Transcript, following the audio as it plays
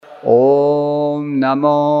Om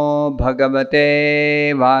Namo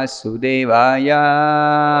Bhagavate Vasudevaya.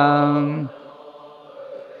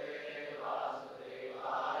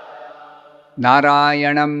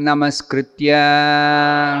 Narayanam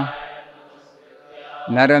Namaskritya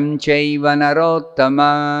Naram Chaiva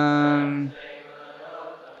Narottamam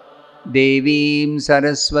Devim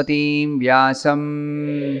Saraswatim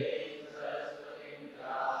Vyasam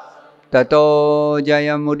Tato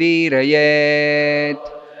Jayamudirayet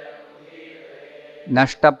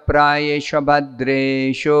Nashtaprayesha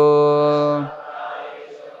Bhadresho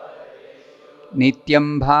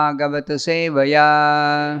Nityam Bhagavata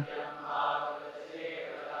Sevaya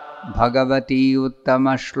Bhagavati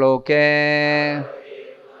Uttama Shloke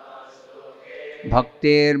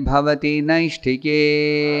Bhaktir Bhavati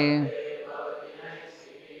Naishtike.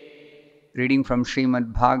 Reading from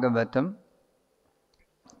Srimad Bhagavatam,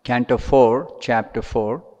 Canto 4, Chapter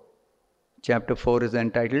 4. Chapter 4 is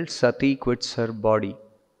entitled Sati Quits Her Body.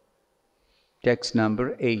 Text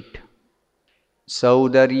number 8.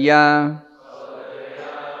 Saudarya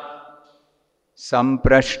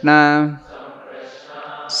Samprashna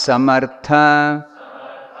Samartha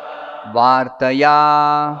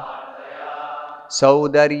Vartaya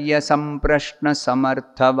Saudarya Samprashna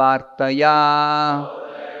Samartha Vartaya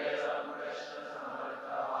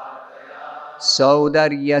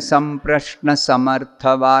Saudarya Samprashna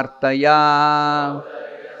Samartha Vartaya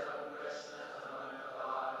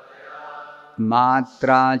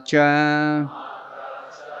Matra cha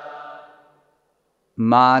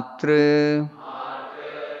Matra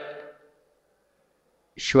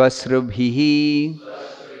Shwasrubhihi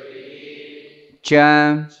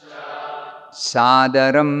cha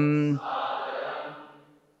Sadaram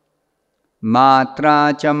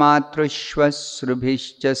Matra cha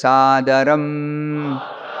Matrashwasrubhishcha Sadaram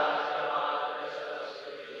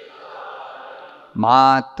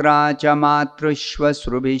Matra cha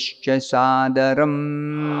Matrashwasrubhishcha Sadaram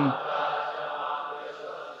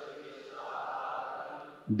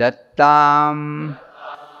Dattam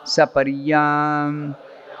Saparyam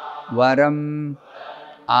Varam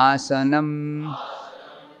Asanam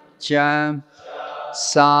cha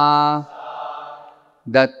Sa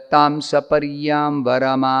Dattam Saparyam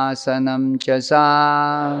Varamasanam cha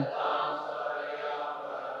Sa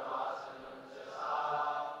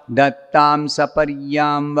Dattam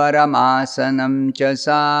Saparyam Varamasanam cha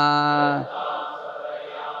Sa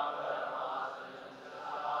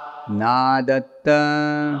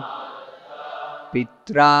Nadatta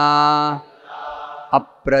Pitra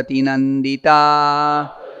Apratinandita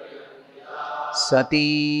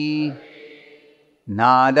Sati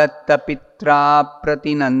Nadatta Pitra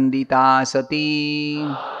Pratinandita Sati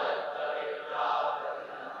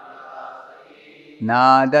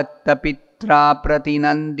Nadatta Pitra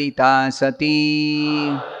Pratinandita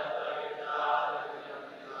Sati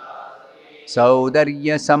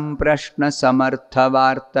Saudarya Samprashna Samartha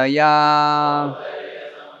Vartaya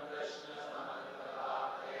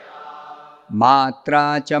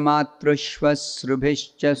Matra cha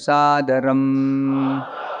Matrashwasrubhishcha Sadaram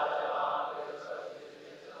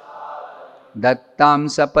Dattam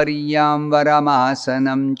Saparyam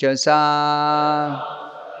Varamasanam cha Sa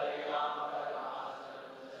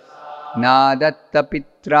Nadatta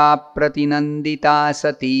Pitra Pratinandita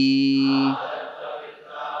Sati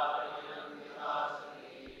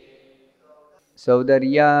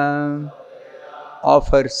Saudarya of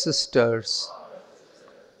her sisters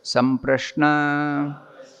Samprashna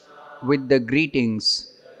with the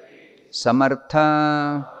greetings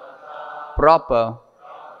Samartha proper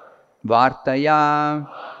Vartaya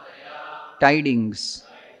tidings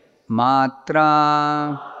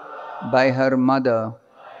Matra by her mother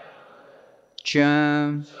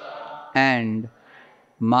Cha and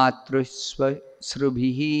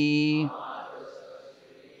Matrasrubhihi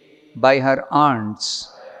by her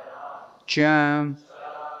aunts Cha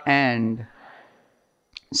and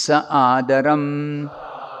Saadaram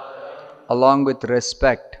along with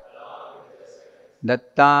respect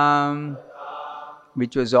Dattam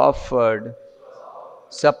which was offered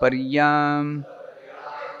Saparyam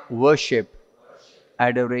worship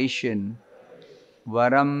adoration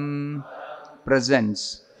Varam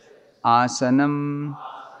presence Asanam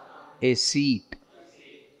a seat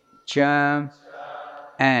Cha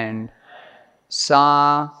and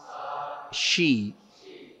Sa she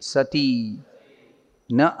Sati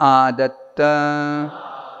Na Adatta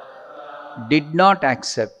did not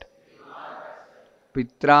accept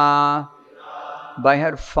Pitra by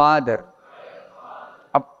her father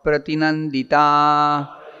Apratinandita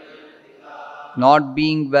not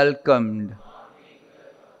being welcomed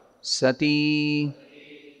Sati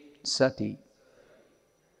Sati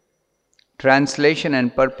Translation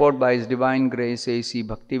and purport by His Divine Grace A.C.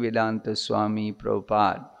 Bhaktivedanta Swami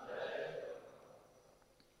Prabhupada.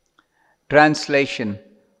 Translation.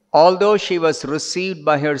 Although she was received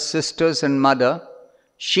by her sisters and mother,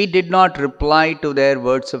 she did not reply to their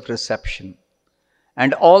words of reception.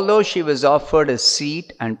 And although she was offered a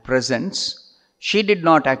seat and presents, she did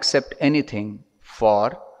not accept anything,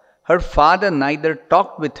 for her father neither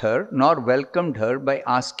talked with her nor welcomed her by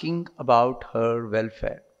asking about her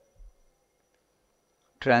welfare.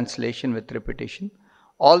 Translation with repetition.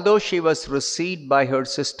 Although she was received by her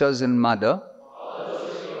sisters and mother,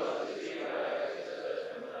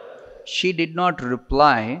 she did not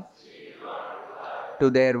reply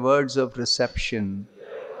to their words of reception.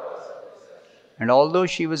 And although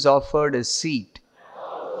she was offered a seat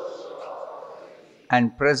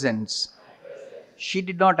and presents, she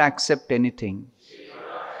did not accept anything.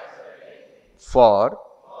 For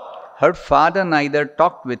her father neither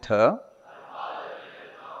talked with her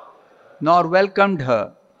nor welcomed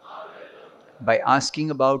her by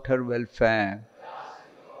asking about her welfare.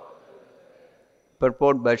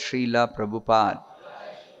 Purport by Srila Prabhupada.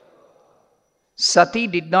 Sati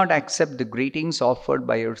did not accept the greetings offered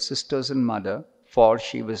by her sisters and mother, for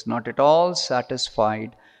she was not at all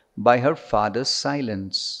satisfied by her father's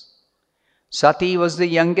silence. Sati was the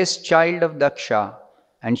youngest child of Daksha,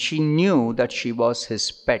 and she knew that she was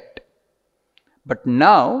his pet. But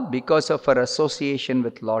now, because of her association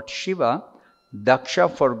with Lord Shiva, Daksha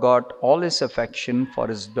forgot all his affection for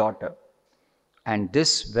his daughter, and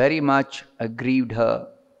this very much aggrieved her.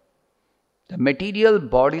 The material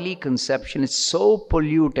bodily conception is so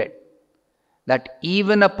polluted that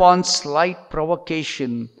even upon slight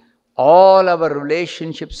provocation, all our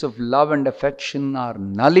relationships of love and affection are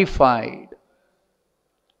nullified.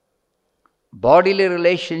 Bodily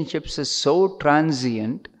relationships is so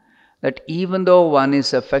transient that even though one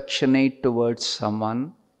is affectionate towards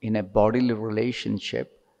someone in a bodily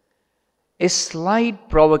relationship, a slight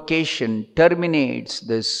provocation terminates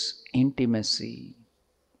this intimacy.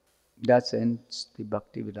 That ends the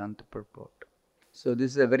Bhaktivedanta purport. So this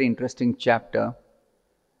is a very interesting chapter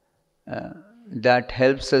that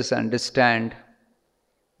helps us understand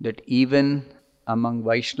that even among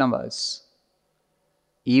Vaishnavas,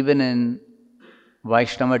 even in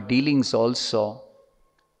Vaishnava dealings also,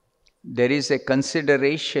 there is a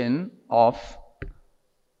consideration of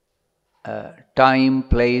time,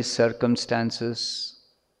 place, circumstances.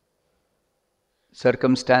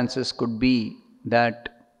 Circumstances could be that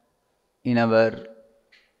in our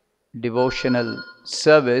devotional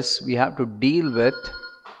service, we have to deal with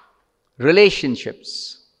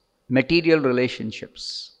relationships, material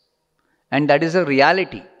relationships. And that is a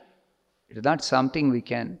reality. It is not something we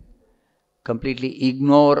can completely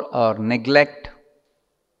ignore or neglect,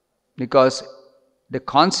 because the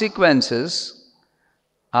consequences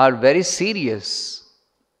are very serious.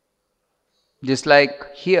 Just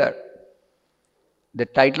like here, the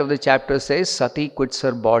title of the chapter says, Sati quits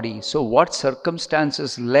her body. So what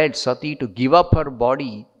circumstances led Sati to give up her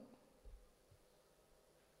body?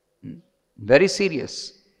 Very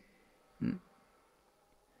serious.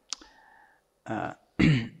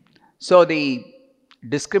 So the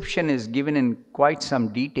description is given in quite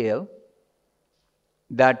some detail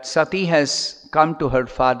that Sati has come to her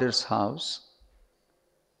father's house,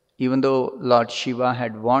 even though Lord Shiva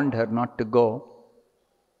had warned her not to go,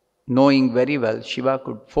 knowing very well Shiva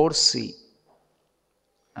could foresee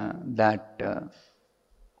that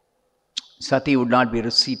Sati would not be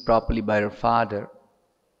received properly by her father,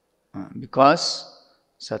 because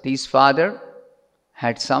Sati's father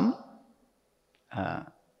had some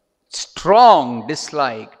strong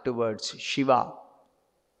dislike towards Shiva,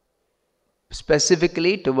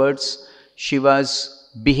 specifically towards Shiva's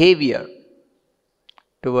behavior,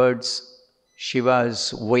 towards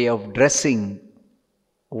Shiva's way of dressing,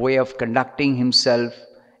 way of conducting himself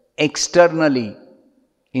externally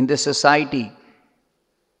in the society.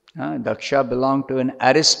 Daksha belonged to an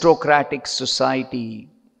aristocratic society.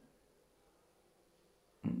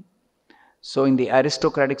 So in the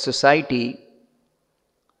aristocratic society,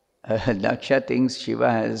 Daksha thinks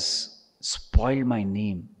Shiva has spoiled my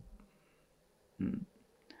name.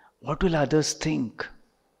 What will others think?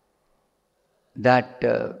 That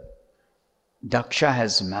Daksha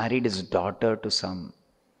has married his daughter to some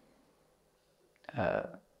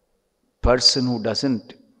person who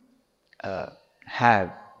doesn't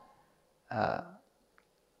have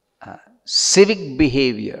civic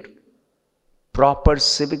behavior, proper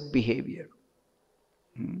civic behavior.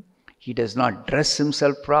 He does not dress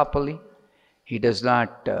himself properly. He does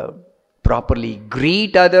not properly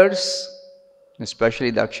greet others.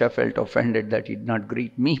 Especially Daksha felt offended that he did not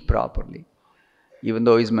greet me properly. even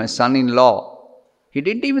though he's my son-in-law. He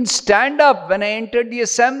didn't even stand up when I entered the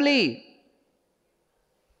assembly.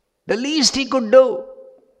 The least he could do.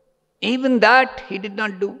 Even that he did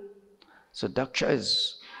not do. So Daksha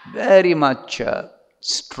is very much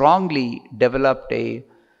strongly developed a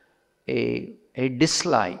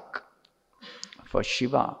dislike for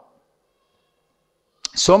Shiva.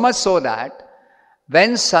 So much so that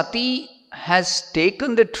when Sati has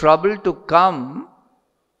taken the trouble to come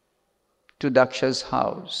to Daksha's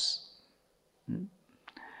house,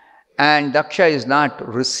 and Daksha is not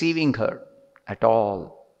receiving her at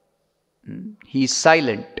all. He is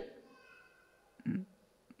silent.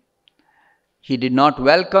 He did not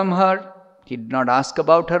welcome her. He did not ask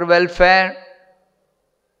about her welfare.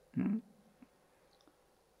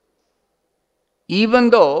 Even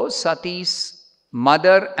though Sati's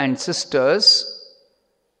mother and sisters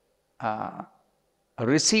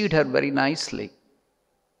received her very nicely,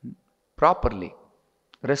 properly,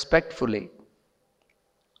 respectfully,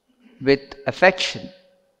 with affection,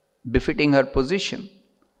 befitting her position,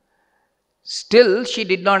 still she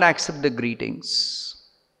did not accept the greetings.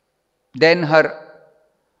 Then her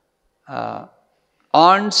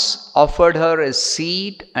aunts offered her a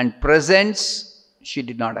seat and presents. She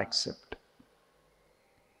did not accept.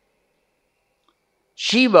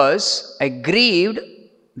 She was aggrieved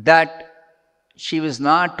that she was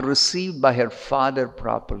not received by her father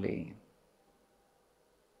properly.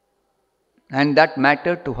 And that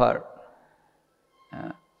mattered to her.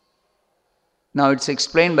 Now it's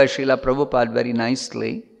explained by Srila Prabhupada very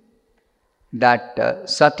nicely that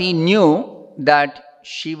Sati knew that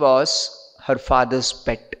she was her father's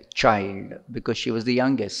pet child because she was the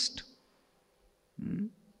youngest.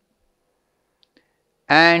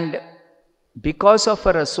 And because of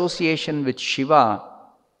her association with Shiva,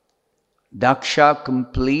 Daksha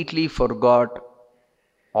completely forgot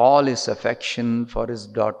all his affection for his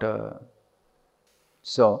daughter.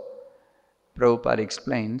 So, Prabhupada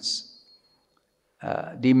explains,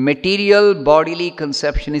 the material bodily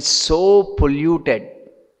conception is so polluted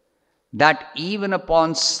that even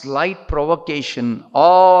upon slight provocation,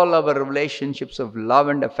 all our relationships of love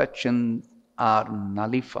and affection are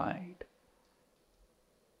nullified.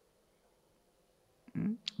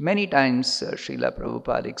 Many times Srila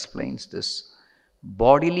Prabhupada explains this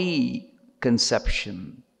bodily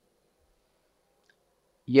conception.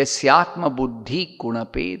 Yasyatma buddhi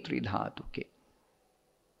kunape tridhatuke.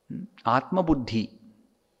 Atma buddhi.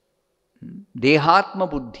 Dehatma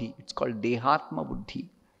buddhi. It's called Dehatma buddhi.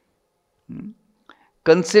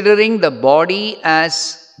 Considering the body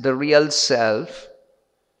as the real self,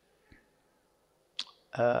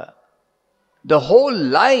 the whole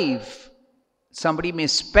life somebody may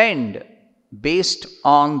spend based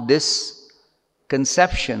on this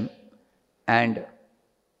conception and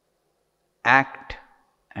act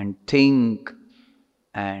and think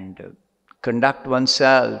and conduct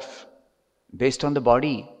oneself based on the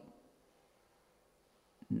body.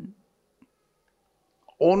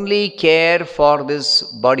 Only care for this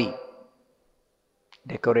body.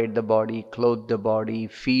 Decorate the body, clothe the body,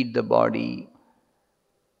 feed the body,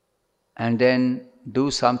 and then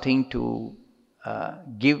do something to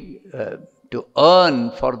to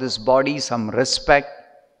earn for this body some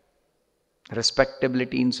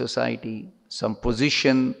respectability in society, some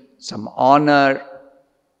position, some honor,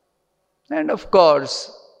 and of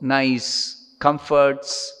course, nice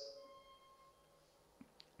comforts.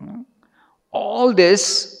 All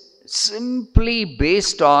this simply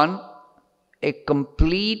based on a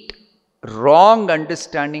complete wrong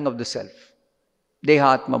understanding of the self.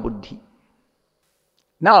 Dehatma buddhi.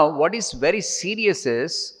 Now, what is very serious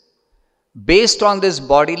is, based on this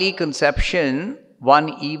bodily conception, one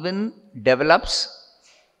even develops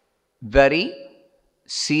very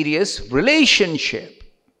serious relationship.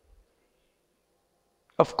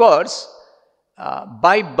 Of course,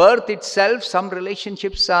 by birth itself, some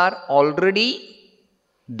relationships are already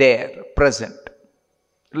there, present.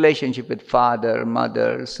 Relationship with father,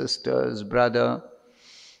 mother, sisters, brother,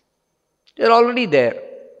 they're already there.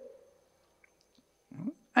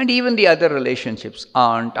 And even the other relationships,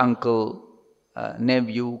 aunt, uncle,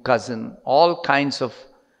 nephew, cousin, all kinds of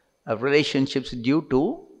relationships due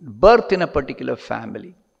to birth in a particular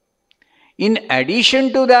family. In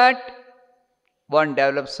addition to that, one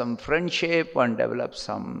develops some friendship, one develops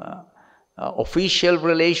some official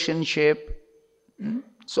relationship,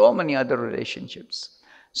 so many other relationships.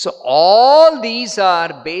 So all these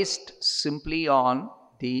are based simply on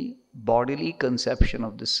the bodily conception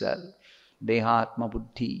of the self. Dehatma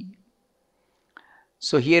buddhi.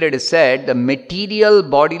 So here it is said, the material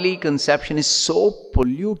bodily conception is so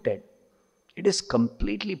polluted. It is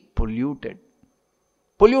completely polluted.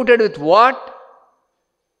 Polluted with what?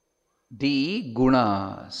 The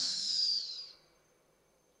gunas.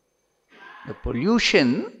 The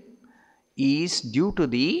pollution is due to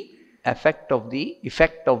the effect of the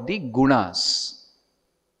gunas.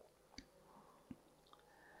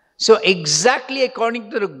 So exactly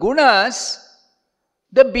according to the gunas,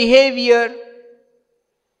 the behavior,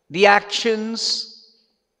 the actions,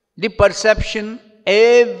 the perception,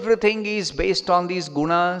 everything is based on these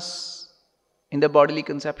gunas in the bodily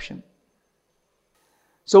conception.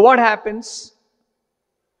 So what happens?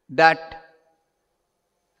 That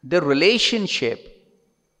the relationship,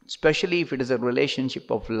 especially if it is a relationship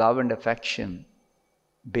of love and affection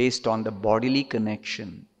based on the bodily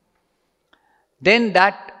connection, then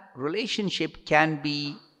that relationship can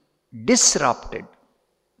be disrupted,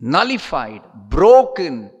 nullified,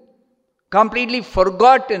 broken, completely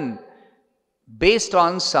forgotten based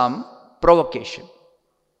on some provocation.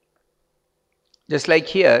 Just like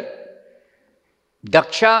here,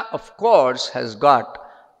 Daksha, of course, has got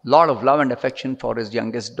a lot of love and affection for his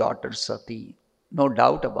youngest daughter, Sati. No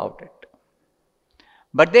doubt about it.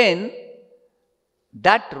 But then,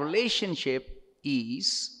 that relationship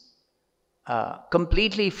is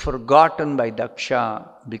completely forgotten by Daksha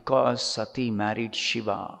because Sati married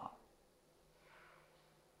Shiva.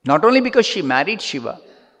 Not only because she married Shiva,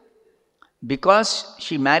 because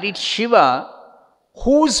she married Shiva,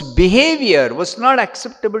 whose behavior was not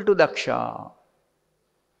acceptable to Daksha,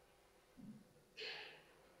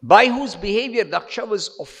 by whose behavior Daksha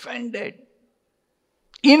was offended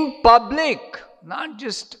in public, not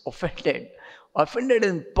just offended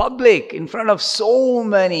in public, in front of so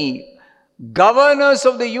many governors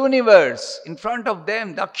of the universe. In front of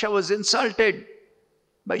them, Daksha was insulted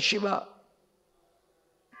by Shiva.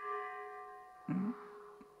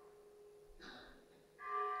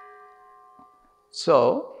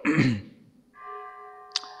 So,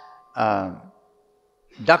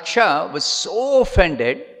 Daksha was so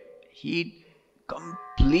offended, he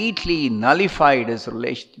completely nullified his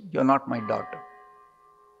relation. You're not my daughter.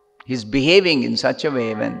 He's behaving in such a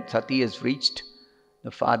way when Sati has reached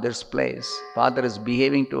the father's place. Father is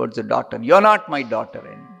behaving towards the daughter. You're not my daughter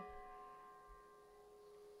anymore.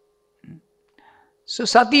 So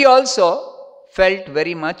Sati also felt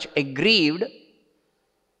very much aggrieved.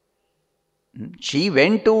 She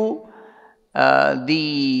went to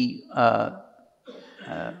the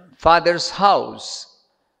father's house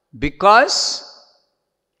because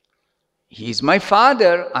he's my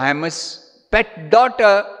father, I am his pet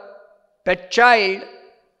daughter, pet child.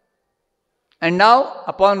 And now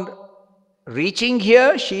upon reaching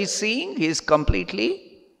here, she is seeing he is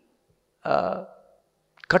completely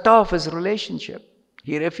cut off his relationship.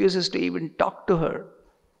 He refuses to even talk to her.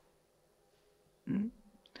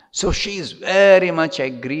 So she is very much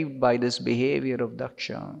aggrieved by this behavior of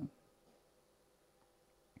Daksha.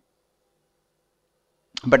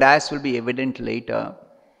 But as will be evident later,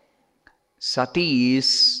 Sati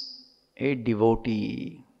is a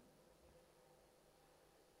devotee.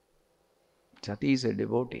 Sati is a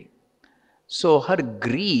devotee. So her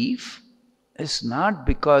grief is not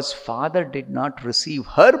because father did not receive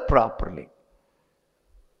her properly.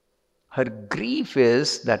 Her grief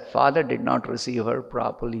is that father did not receive her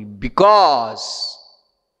properly because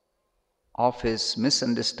of his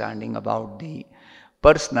misunderstanding about the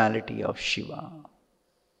personality of Shiva.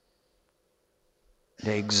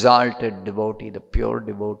 The exalted devotee, the pure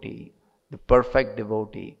devotee, the perfect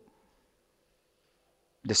devotee,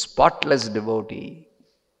 the spotless devotee.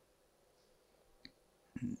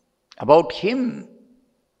 About him,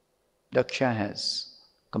 Daksha has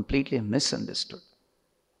completely misunderstood.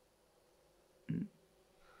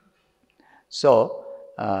 So,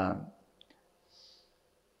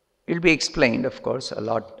 it will be explained, of course, a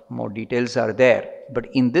lot more details are there. But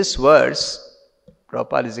in this verse,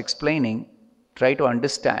 Prabhupada is explaining, try to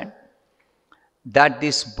understand that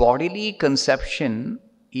this bodily conception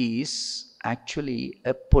is actually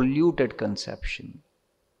a polluted conception.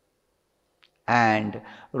 And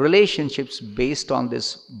relationships based on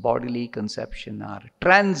this bodily conception are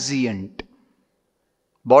transient.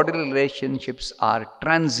 Bodily relationships are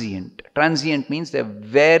transient. Transient means they're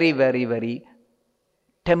very, very, very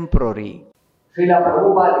temporary. Srila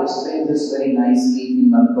Prabhupada explained this very nicely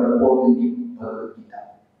in one purport in the Bhagavad Gita.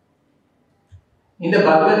 In the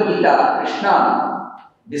Bhagavad Gita, Krishna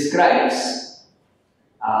describes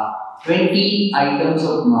 20 items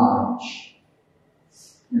of knowledge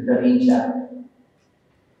in the 13th chapter.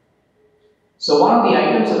 So one of the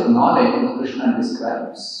items of knowledge Krishna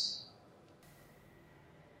describes,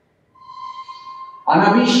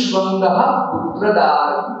 Anavishvangaha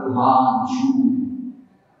putradara gruhanshu.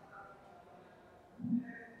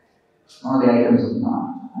 One of the items of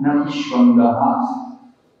Nam. Anamshvangaha.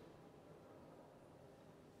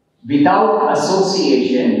 Without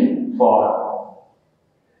association for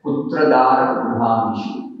Putradara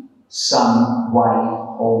Grihamishu, son,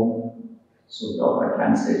 wife, home. So Stoka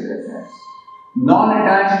translates it as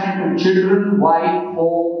non-attachment to children, wife,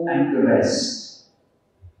 home, and to rest.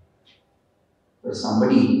 For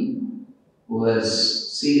somebody who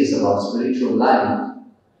is serious about spiritual life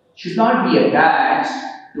should not be attached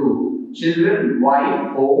to children,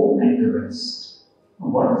 wife, home, and to rest.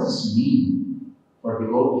 What does this mean for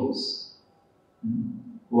devotees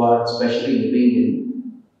who are especially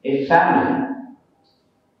living in a family?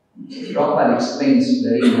 Prabhupada explains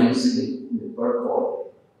very nicely in the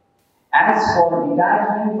purport. As for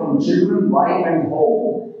detachment from children, wife, and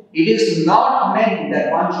home, it is not meant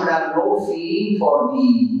that one should have no feeling for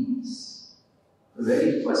these. The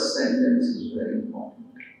very first sentence is very important.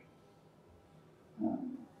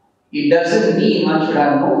 It doesn't mean one should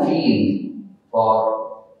have no feeling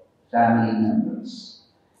for family members.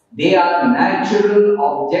 They are natural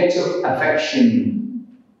objects of affection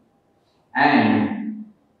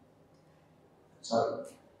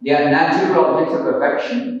they are natural objects of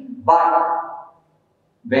affection, but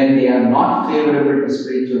when they are not favorable to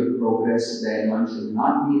spiritual progress, then one should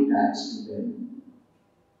not be attached to them.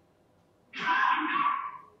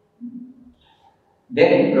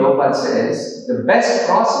 Then Prabhupada says, the best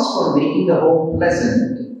process for making the home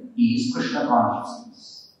pleasant is Krishna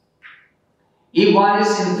consciousness. If one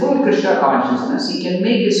is in full Krishna consciousness, he can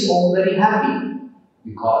make his home very happy,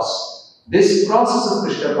 because this process of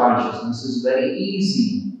Krishna consciousness is very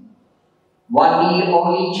easy. One need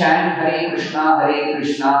only chant Hare Krishna,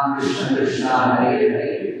 Krishna Krishna, Hare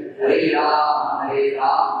Hare, Hare Rama,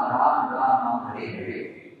 Rama Hare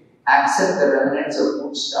Hare. Accept the remnants of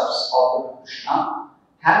foodstuffs offered to Krishna.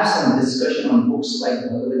 Have some discussion on books like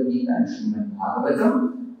Bhagavad Gita and Srimad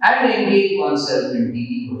Bhagavatam, and engage oneself in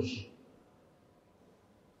deity worship.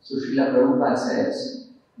 So Srila Prabhupada says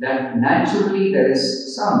that naturally there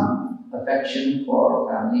is some affection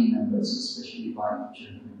for family members, especially wife,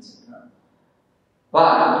 children, etc.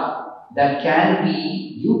 But that can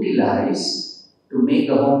be utilized to make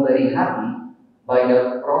the home very happy by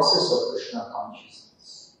the process of Krishna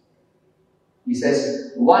consciousness. He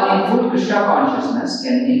says, one in full Krishna consciousness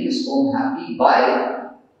can make his home happy by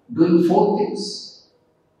doing 4 things.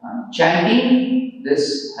 Chanting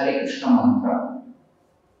this Hare Krishna mantra,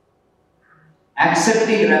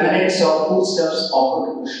 accepting remnants of foodstuffs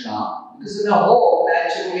offered to Krishna, because in a home,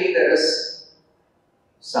 naturally there is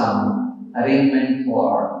some arrangement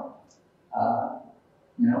for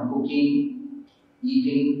cooking,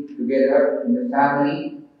 eating together in the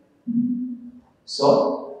family.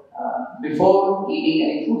 So, before eating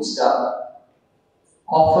any foodstuff,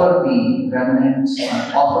 offer the remnants,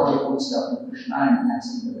 offer the foodstuff to Krishna and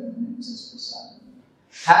accept the remnants as prasadam.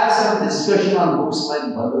 Have some discussion on books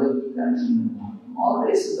like Bhagavad Gita and Srimad Bhagavatam.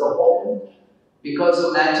 Always in the home, because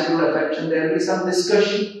of natural affection, there will be some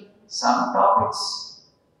discussion, some topics.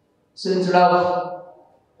 So instead of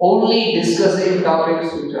only discussing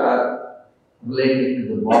topics which are related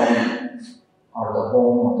to the body or the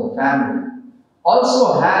home or the family,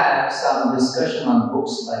 also have some discussion on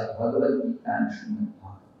books like Bhagavad Gita and Srimad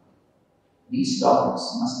Bhagavatam. These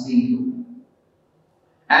topics must be included.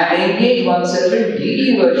 And engage oneself in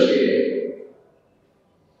deity worship,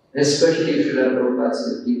 especially if Srila Prabhupada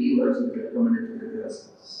says deity worship is recommended to the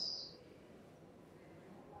Grihasthas.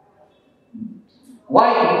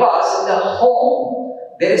 Why? Because in the home,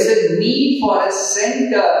 there is a need for a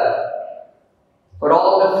center for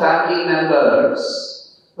all the family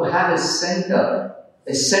members to have a center,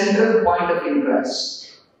 a central point of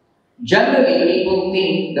interest. Generally, people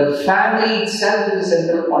think the family itself is a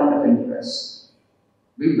central point of interest.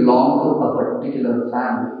 We belong to a particular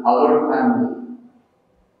family, our family.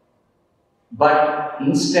 But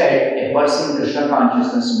instead, a person in Krishna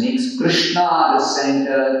consciousness makes Krishna the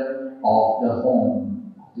center of the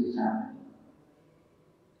home, of the family.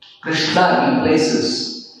 Krishna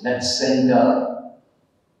replaces that center,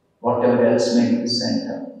 whatever else may be the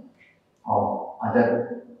center of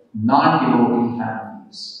other non-devotee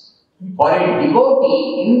families. For a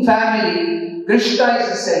devotee in family, Krishna is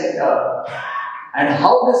the center. And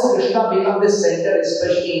how does Krishna become the center,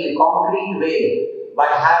 especially in a concrete way? By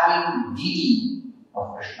having deity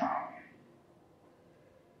of Krishna.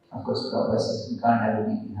 Of course, Prabhupada says we can't have a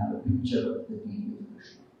deity, have a picture of the deity of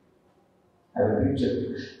Krishna. Have a picture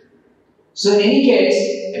of Krishna. So in any case,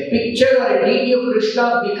 a picture or a deity of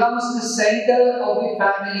Krishna becomes the center of the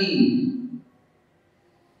family.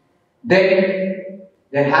 Then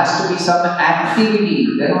there has to be some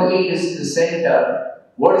activity, then only it is the center.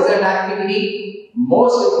 What is that activity?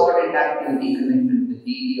 Most important activity connected to the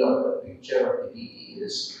deity or the picture of the deity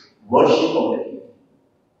is worship of the deity.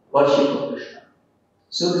 Worship of Krishna.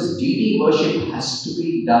 So this deity worship has to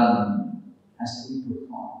be done, has to be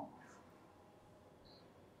performed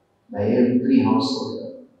by every householder,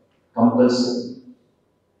 compulsory.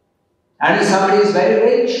 And if somebody is very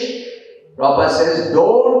rich, Prabhupada says,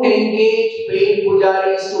 don't engage paid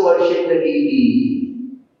pujaris to worship the deity.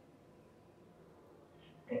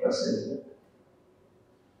 Prabhupada says that.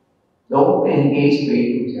 Don't engage paid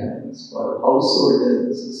pujaris. For householders,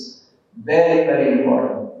 this is very, very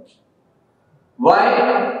important.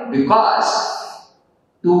 Why? Because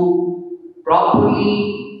to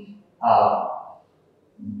properly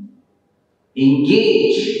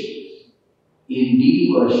engage in deity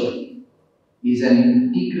worship is an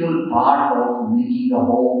integral part of making the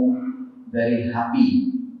home very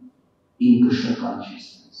happy in Krishna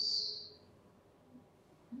consciousness.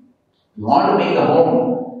 You want to make the home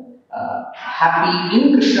happy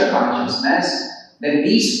in Krishna consciousness, then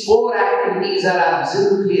these 4 activities are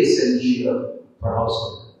absolutely essential for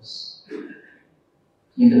householders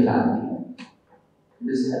in the family.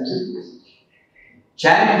 This is absolutely essential.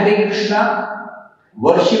 Chant Hare Krishna,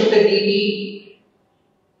 worship the deity,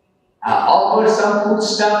 offer some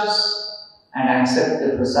foodstuffs and accept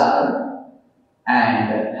the prasadam,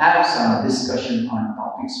 and have some discussion on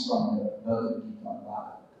topics from the Bhagavad Gita.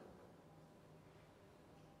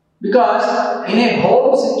 Because in a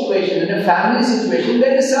home situation, in a family situation,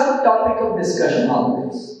 there is some topic of discussion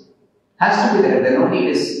always. Has to be there. The no need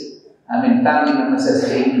is, family members are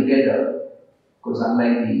staying together. Because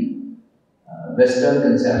unlike the Western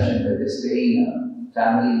conception where they stay in a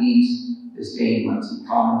family needs, they stay in one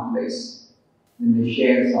common place. Then they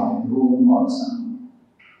share some room or some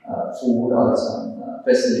food or some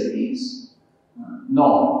facilities.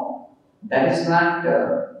 No, that is not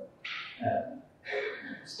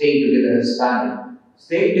staying together as family.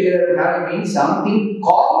 Staying together as family means something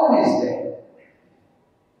common is there.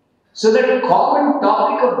 So that common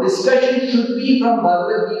topic of discussion should be from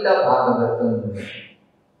Bhagavad Gita Bhagavatam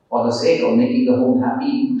for the sake of making the home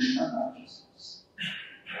happy in Krishna consciousness.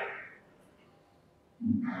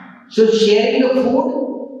 So sharing the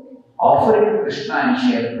food, offer it to Krishna and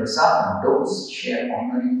share prasadam. Don't share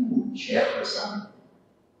ordinary food, share prasadam.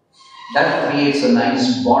 That creates a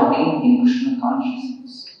nice bonding in Krishna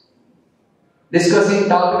consciousness. Discussing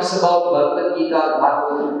topics about Bhagavad Gita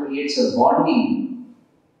Bhagavatam creates a bonding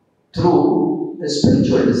through a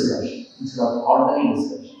spiritual discussion instead of ordinary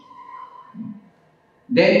discussion.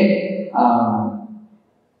 Then,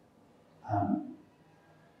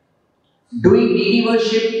 doing deity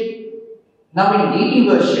worship. Now, in deity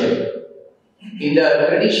worship, in the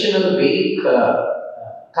traditional Vedic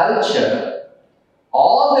culture,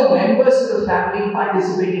 all the members of the family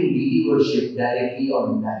participate in deity worship directly or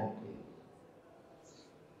indirectly.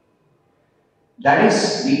 That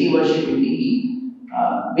is deity worship in the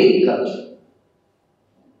Vedic culture.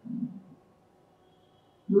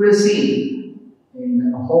 You will see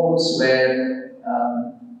in homes where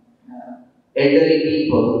elderly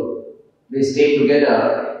people, they stay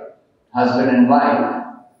together, husband and wife.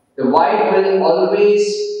 The wife will always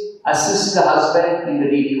assist the husband in the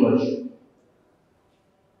deity worship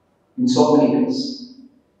in so many ways.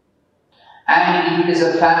 And if it is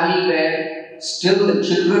a family where still the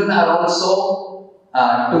children are also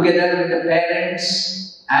together with the parents,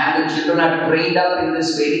 and the children are trained up in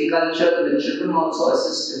this Vedic culture, the children also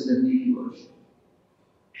assist in the deity worship.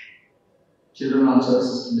 Children also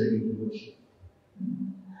assist in the deity worship.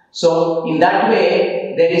 So, in that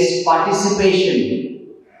way, there is participation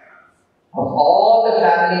of all the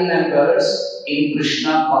family members in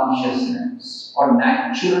Krishna consciousness, or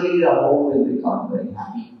naturally the home will become very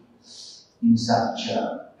happy in such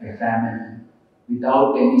a family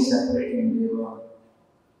without any separate endeavor.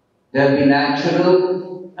 There will be natural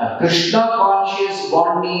Krishna conscious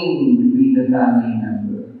bonding between the family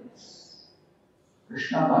members.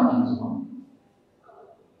 Krishna conscious bonding.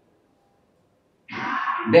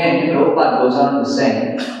 Then Prabhupada goes on to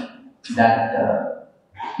say that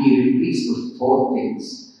he repeats the 4 things.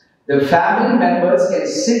 The family members can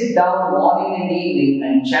sit down morning and evening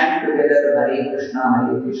and chant together Hare Krishna,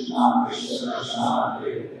 Krishna Krishna,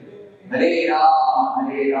 Hare Rama,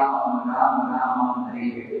 Rama Rama, Hare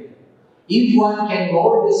Hare. If one can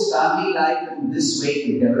mold his family life in this way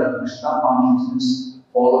to develop Krishna consciousness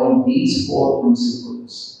following these 4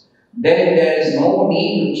 principles, then there is no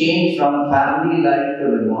need to change from family life to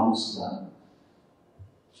the monks' life.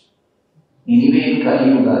 Anyway, in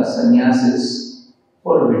Kali Yuga, sannyas is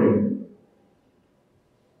forbidden.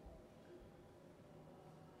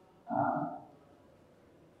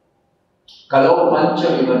 Kalau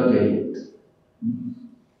pancha vivarjayet.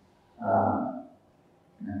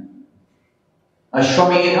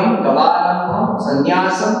 Ashwamedham, Gavanambham,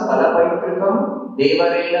 Sannyasam, Palapaitrikam,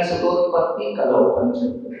 Devarena Sudotpatti, Kalau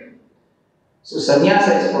pancha. So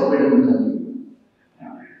sannyasa is forbidden.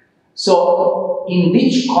 So in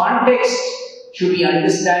which context should we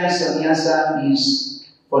understand sannyasa is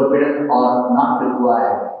forbidden or not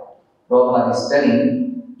required? Prabhupada is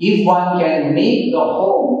telling, if one can make the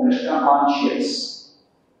home Krishna conscious,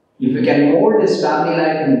 if we can mold his family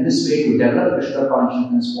life in this way to develop Krishna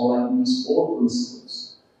consciousness following these four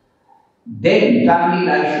principles, then family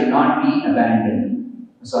life should not be abandoned.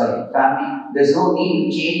 There's no need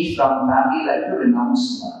to change from family life to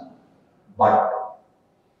renounce one. But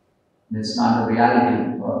that's not the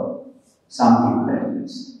reality for some people at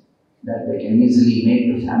least, that they can easily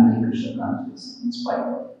make the family Krishna conscious in spite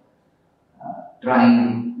of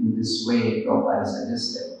trying in this way, Prabhupada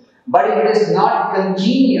suggested. But if it is not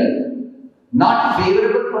congenial, not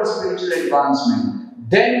favorable for spiritual advancement,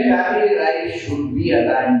 then family life should be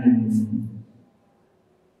abandoned.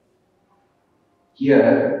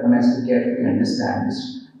 Here, one has to carefully understand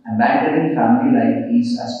this. Abandoning family life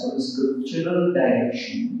is as per the scriptural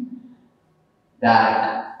direction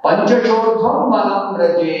that Panchashodham Manam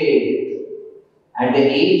Rajet at the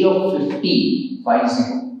age of 50, one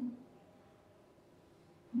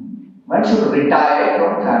should retire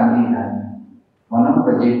from family life. Manam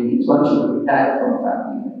Rajet means one should retire from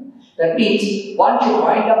family life. That means one should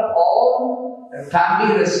wind up all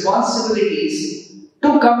family responsibilities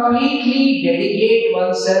to completely dedicate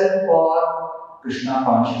oneself for Krishna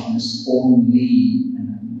consciousness only and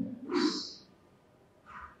nothing else.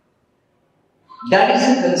 That is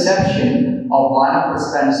the conception of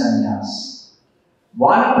Vanaprastha and Sannyas.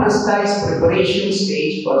 Vanaprastha is preparation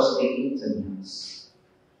stage for taking sannyas.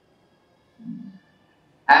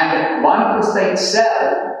 And Vanaprastha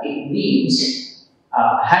itself, it means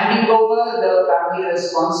handing over the family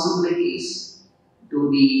responsibilities to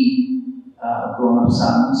the grown-up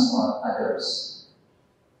sons or others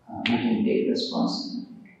who can take responsibility,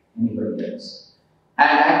 anybody else. And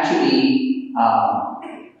actually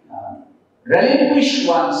relinquish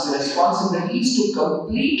one's responsibilities to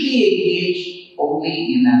completely engage only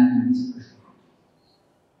in activities of Krishna.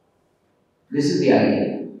 This is the idea.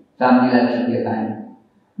 Family life should be abandoned.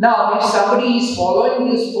 Now, if somebody is following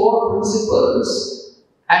these four principles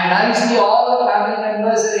and nicely all the family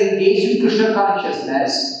members are engaged in Krishna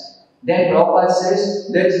consciousness, then Prabhupada says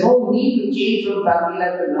there is no need to change from family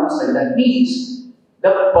life to non-self. That means the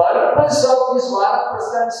purpose of this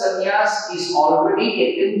Vanaprastha and Sannyas is already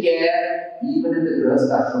taken care even in the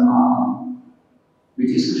Grihastha Ashrama, which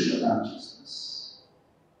is Krishna consciousness.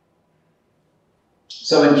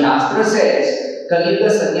 So when Shastra says Kaliyuga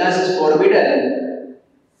Sannyas is forbidden,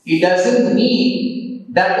 it doesn't mean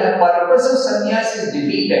that the purpose of sannyas is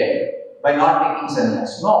defeated by not taking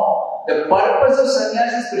sannyas. No. The purpose of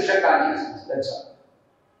sannyas is Krishna consciousness. That's all.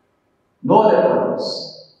 No other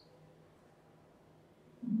purpose.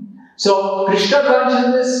 So, Krishna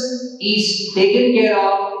consciousness is taken care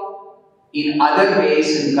of in other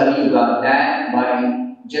ways in Kali Yuga than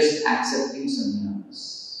by just accepting sannyas.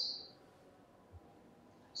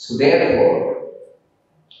 So, therefore,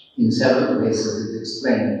 in several places it is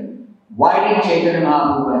explained, why did Chaitanya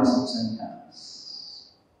Mahaprabhu accept sannyas?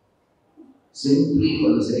 Simply for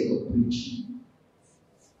the sake of preaching.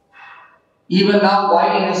 Even now,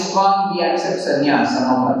 why in ISKCON we accept sannyas,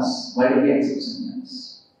 some of us? Why do we accept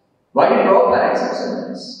sannyas? Why did Prabhupada accept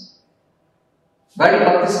sannyas? Why did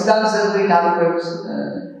Bhaktisiddhanta Saraswati Thakur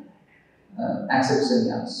accept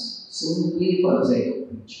sannyas? Simply for the sake of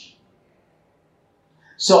preaching.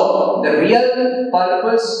 So, the real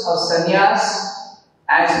purpose of sannyas,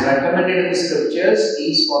 as recommended in the scriptures,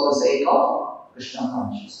 is for the sake of Krishna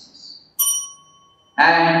consciousness.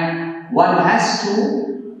 And one has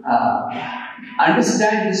to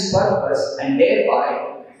understand this purpose and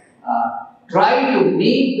thereby try to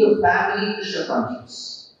make the family Krishna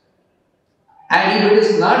conscious. And if it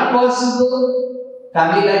is not possible,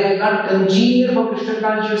 family life is not congenial for Krishna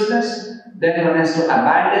consciousness, then one has to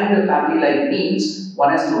abandon the family life means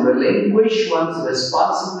one has to relinquish one's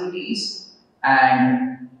responsibilities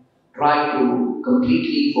and try to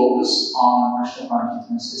completely focus on Krishna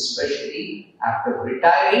consciousness, especially after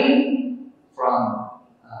retiring from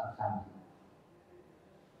family.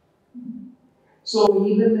 So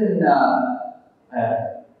even in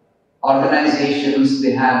organizations,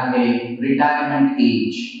 they have a retirement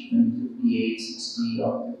age, 58, 60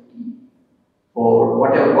 or 50, or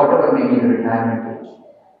whatever may be the retirement age.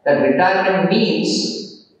 That retirement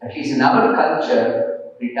means, at least in our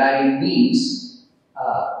culture, retiring means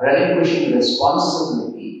relinquishing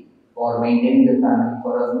responsibility for maintaining the family,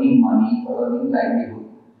 for earning money, for earning livelihood,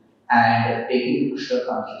 and taking Krishna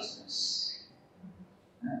consciousness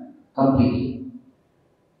completely.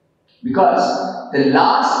 Because the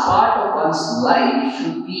last part of one's life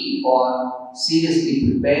should be for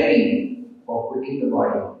seriously preparing for quitting the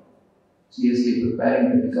body, seriously preparing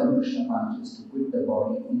to become Krishna conscious, to quit the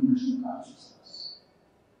body in Krishna consciousness.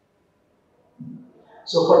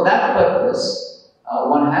 So for that purpose,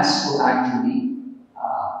 one has to actually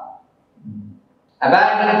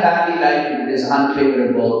abandon family life if it is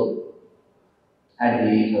unfavorable at the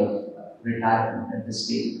age of retirement, at the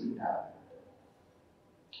stage of retirement.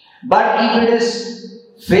 But if it is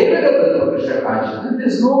favorable for Krishna consciousness, there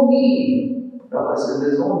is no need, Professor,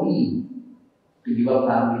 there is no need to give up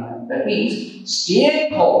family life. That means, stay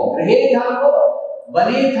at home, grihe thako,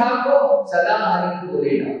 vane thako, sada hari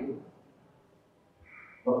bolena.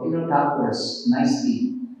 Bhaktivinoda Thakur has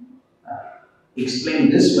nicely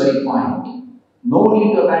explained this very point. No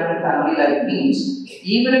need to abandon family life means,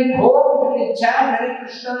 even at home you can chant Hare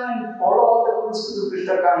Krishna and follow all the principles of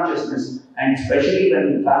Krishna consciousness, and especially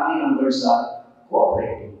when family members are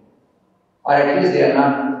cooperating, or at least they are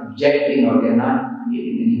not objecting or they are not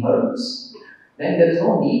creating any hurdles, then there is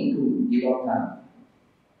no need to give up family.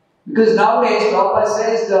 Because nowadays, Prabhupada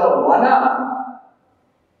says the vana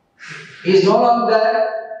is no longer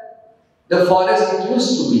the forest it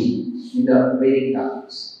used to be in the Vedic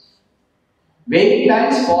times. Vedic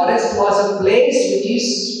times, forest was a place which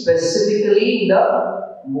is specifically in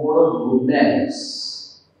the mode of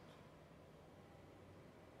goodness.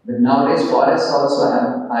 But nowadays, forests also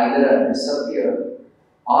have either disappeared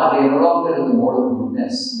or they are no longer in the mode of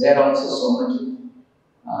goodness. There are also so much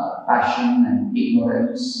passion and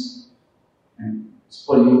ignorance, and it's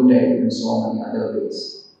polluted in so many other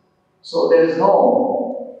ways. So there is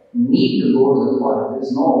no need to go to the forest. There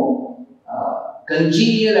is no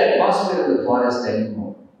congenial atmosphere of the forest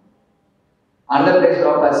anymore. Another place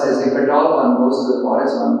Prabhupada says, if at all one goes to the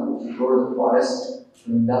forest, one should go to the forest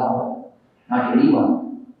Vrindavan, not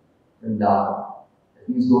anyone, Vrindavan. That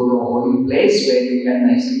means go to a holy place where you can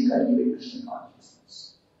nicely cultivate Krishna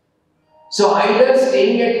consciousness. So either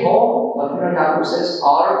staying at home, Bhaktivinoda Thakur says,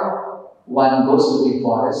 or one goes to the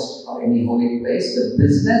forest or any holy place. The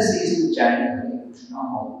business is to chant Hare Krishna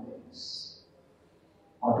always,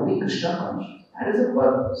 or to be Krishna conscious. That is the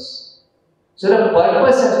purpose. So the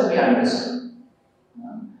purpose has to be understood.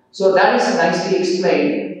 So that is nicely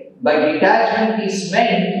explained. By detachment is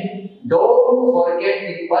meant, don't forget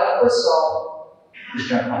the purpose of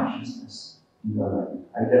Krishna consciousness in your life,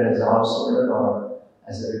 either as a householder or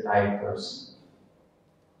as a retired person,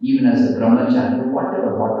 even as a brahmachari,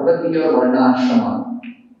 whatever be your varna ashrama.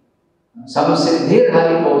 Some siddhir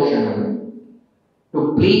hari poshanam,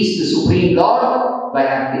 to please the Supreme Lord by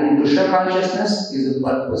acting in Krishna consciousness is the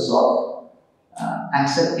purpose of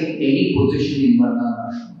accepting any position in varna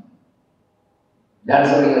ashrama. That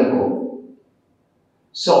is the real goal.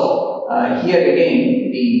 So, here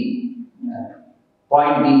again, the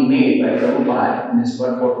point being made by Prabhupada in his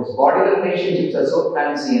purport is body relationships are so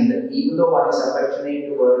transient that even though one is affectionate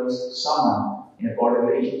towards someone in a body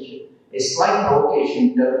relationship, a slight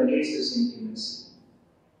provocation terminates this intimacy.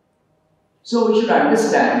 So, we should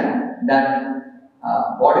understand that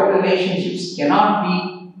body relationships cannot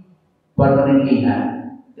be permanently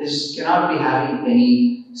had. This cannot be having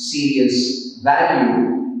any serious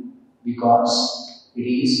value because it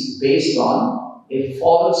is based on a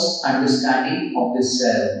false understanding of the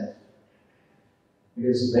self. It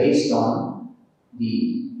is based on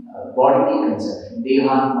the bodily conception,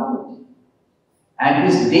 deha bhavati. And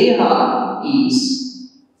this deha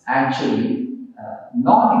is actually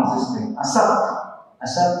non-existent, asat.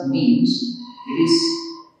 Asat means it is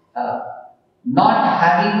not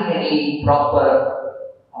having any proper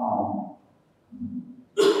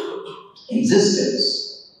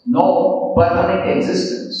existence, no permanent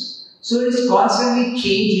existence. So it is constantly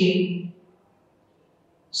changing.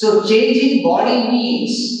 So changing body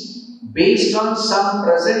means based on some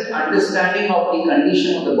present understanding of the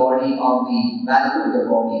condition of the body, or the value of the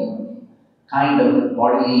body, or the kind of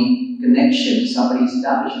bodily connection somebody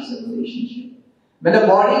establishes a relationship. When the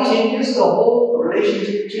body changes, the whole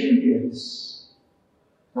relationship changes.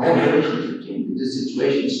 The whole relationship changes. The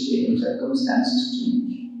situations change, circumstances change.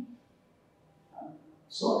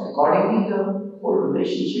 So accordingly, the whole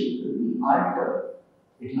relationship will be altered.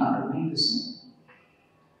 It will not remain the same.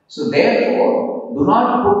 So therefore, do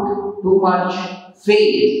not put too much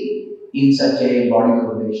faith in such a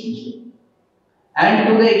bodily relationship. And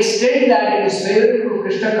to the extent that it is favorable to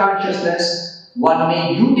Krishna consciousness, one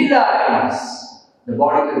may utilize the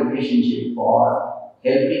bodily relationship for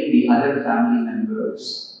helping the other family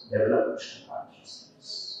members develop Krishna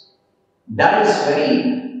consciousness. That is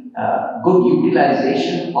very good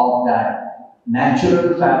utilization of that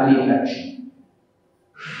natural family affection.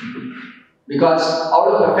 Because out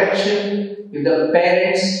of affection, if the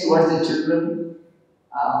parents towards the children,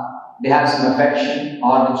 they have some affection,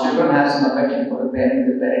 or the children have some affection for the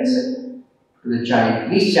parents say to the child,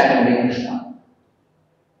 please chant Hare Krishna.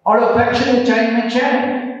 Out of affection, the child may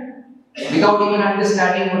chant without even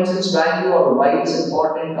understanding what's its value or why it's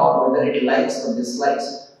important or whether it likes or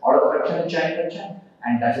dislikes. Out of affection, the child may chant.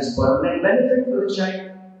 And that is permanent benefit for the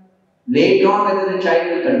child. Later on, whether the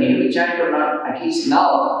child will continue to chant or not, at least now,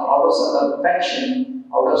 out of some affection,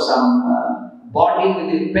 out of some bonding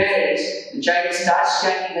with the parents, the child starts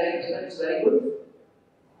chanting Hare Krishna. It's very good.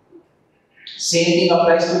 Same thing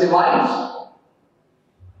applies to the wife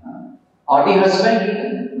or the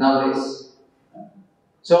husband nowadays.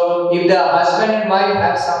 So, if the husband and wife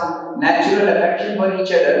have some natural affection for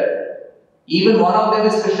each other, even one of them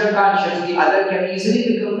is Krishna conscious, the other can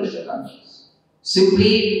easily become Krishna conscious.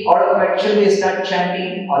 Simply out of affection they start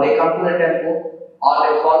chanting, or they come to the temple, or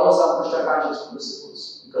they follow some Krishna conscious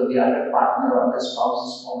principles because the other partner or the spouse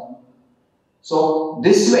is following. So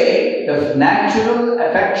this way, the natural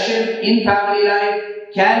affection in family life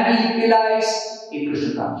can be utilized in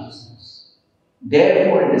Krishna consciousness.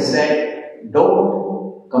 Therefore, it is said,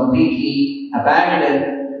 don't completely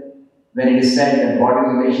abandon when it is said that body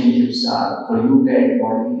relationships are polluted,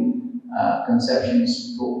 body conception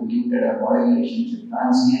is polluted, or body relationship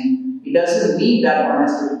transient. It doesn't mean that one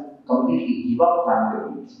has to completely give up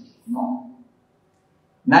family relationship. No.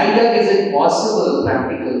 Neither is it possible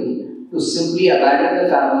practically to simply abandon the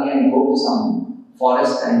family and go to some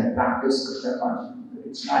forest and practice Krishna consciousness.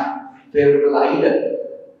 It's not favorable either.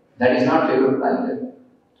 That is not favorable either.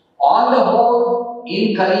 On the whole,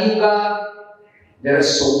 in Kali Yuga, there are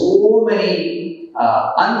so many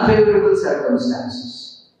unfavorable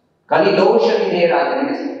circumstances. Kali dosha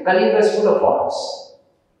vidhe Kali Yuga is full of faults.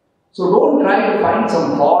 So don't try to find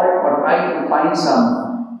some fault or try to find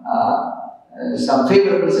some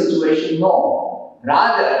favorable situation. No.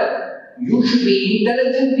 Rather, you should be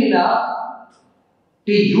intelligent enough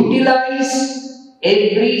to utilize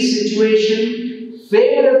every situation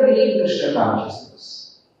favorably in Krishna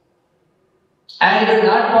consciousness. And it is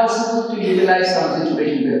not possible to utilize some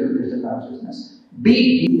situation favorably in Krishna consciousness.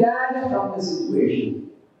 Be detached from the situation.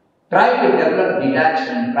 Try to develop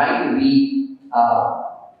detachment. Try to be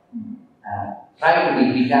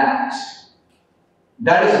detached.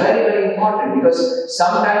 That is very, very important because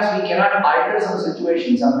sometimes we cannot alter some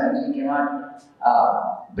situation, sometimes we cannot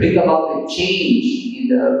bring about a change in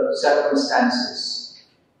the circumstances,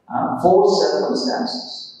 forced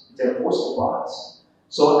circumstances, which are forced upon us.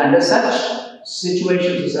 So, under such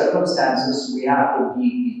situations or circumstances, we have to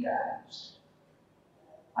be detached.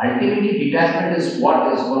 Ultimately, detachment is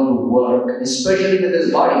what is going to work, especially with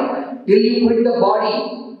this body. Till you quit the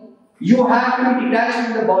body, you have to be detached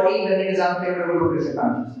from the body when it is unfavorable to Krishna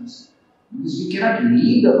consciousness. Because you cannot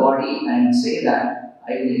leave the body and say that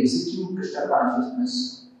I will execute Krishna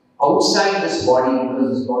consciousness outside this body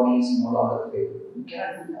because this body is no longer favorable. You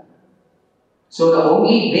cannot do that. So the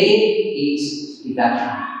only way is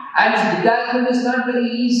detachment. And detachment is not very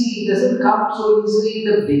easy. It doesn't come so easily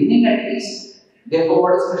in the beginning at least. Therefore,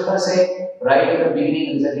 what does Krishna say? Right at the beginning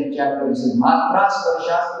in the second chapter, he says, Matra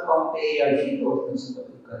sparshastra kaunteya shitoshna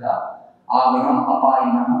sukadukada avinam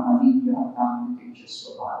apayinam anitya tamvitya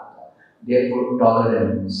swabharata. Therefore,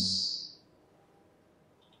 tolerance.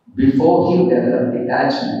 Before you develop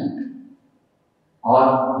detachment,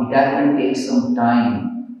 or detachment takes some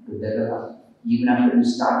time to develop, even after you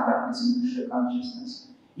start practicing Krishna consciousness.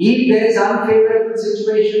 If there is unfavorable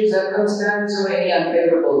situation, circumstance, or any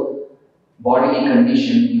unfavorable bodily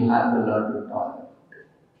condition, you have to learn to tolerate.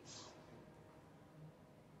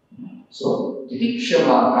 So,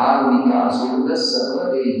 titikshava, karunika, surudas,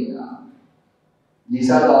 sarvadehina. These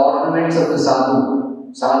are the ornaments of the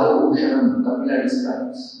sadhu. Sadhu Bhushanam, Kapila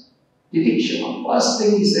describes. Titikshava. First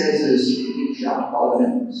thing he says is titiksha,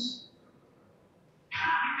 tolerance.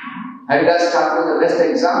 Haridas Thakur is the best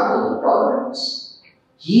example of tolerance.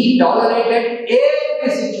 He tolerated every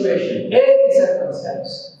situation, every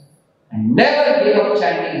circumstance. And never give up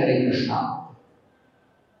chanting Hare Krishna.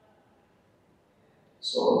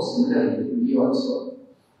 So similarly,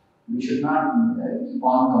 we should not keep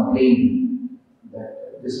on complaining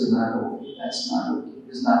that this is not okay, that's not okay,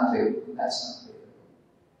 this is not favorable, that's not favorable.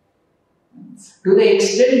 To the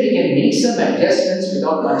extent we can make some adjustments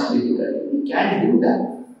without much difficulty, we can do that.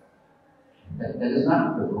 That is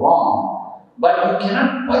not wrong. But you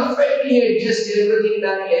cannot perfectly adjust everything,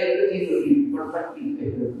 then everything will be perfectly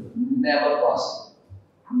everything. Never possible.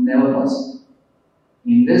 Never possible.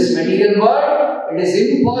 In this material world, it is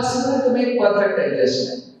impossible to make perfect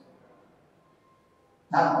adjustment.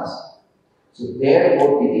 Not possible. So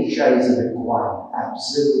therefore, titiksha is required.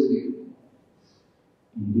 Absolutely.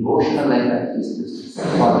 In devotional life, at least this is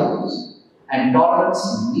tolerance. And tolerance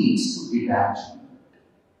leads to detachment.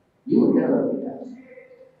 You will develop detachment.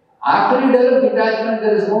 After you develop detachment,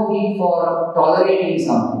 there is no need for tolerating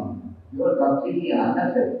something. You are completely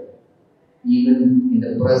unaffected. Even in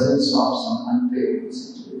the presence of some unfavorable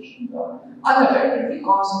situation, you are unaffected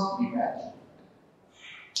because of detachment.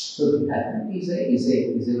 So detachment is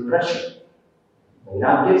a pressure.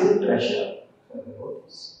 Vairagya is a pressure for the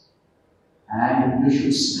devotees. And you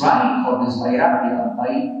should strive for this vairagya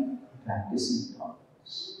by practicing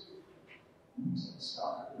tolerance.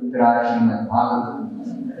 Stoka.